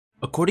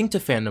According to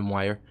Fandom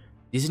Wire,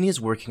 Disney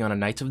is working on a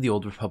Knights of the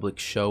Old Republic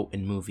show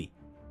and movie.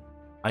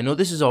 I know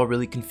this is all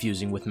really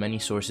confusing, with many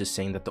sources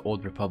saying that the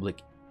Old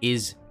Republic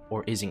is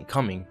or isn't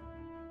coming,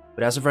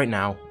 but as of right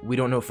now, we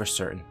don't know for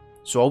certain,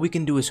 so all we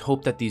can do is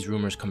hope that these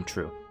rumors come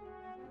true.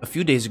 A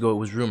few days ago it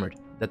was rumored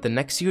that the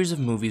next series of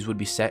movies would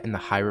be set in the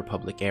High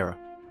Republic era,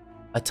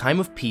 a time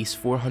of peace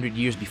 400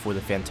 years before the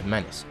Phantom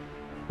Menace,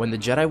 when the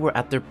Jedi were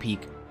at their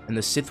peak and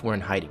the Sith were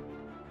in hiding.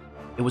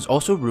 It was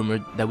also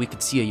rumored that we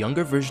could see a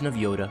younger version of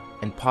Yoda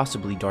and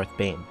possibly Darth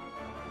Bane.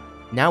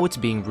 Now it's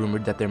being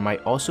rumored that there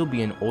might also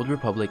be an Old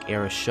Republic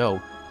era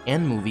show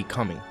and movie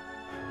coming.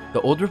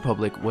 The Old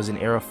Republic was an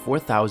era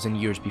 4,000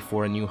 years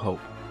before A New Hope,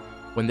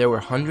 when there were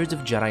hundreds of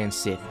Jedi and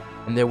Sith,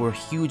 and there were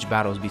huge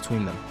battles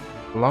between them,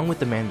 along with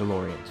the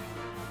Mandalorians.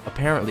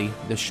 Apparently,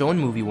 the show and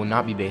movie will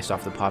not be based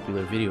off the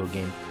popular video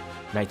game,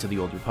 Knights of the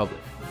Old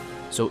Republic.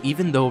 So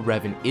even though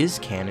Revan is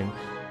canon,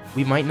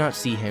 we might not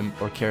see him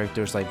or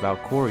characters like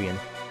Valkorion,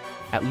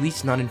 at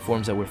least not in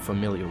forms that we're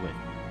familiar with.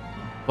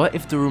 But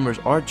if the rumors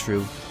are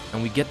true,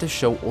 and we get the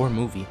show or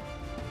movie,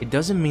 it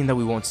doesn't mean that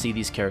we won't see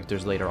these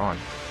characters later on.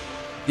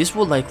 This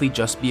will likely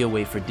just be a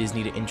way for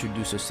Disney to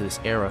introduce us to this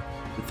era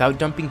without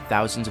dumping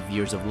thousands of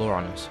years of lore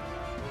on us.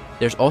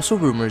 There's also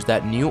rumors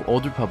that new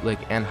Old Republic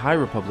and High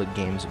Republic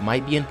games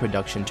might be in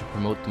production to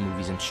promote the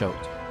movies and shows.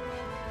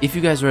 If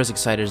you guys are as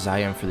excited as I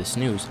am for this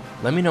news,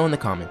 let me know in the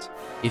comments.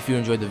 If you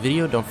enjoyed the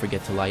video, don't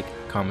forget to like,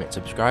 comment,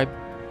 subscribe,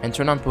 and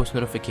turn on post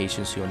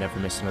notifications so you'll never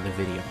miss another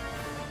video.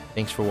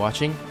 Thanks for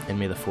watching, and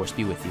may the Force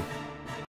be with you.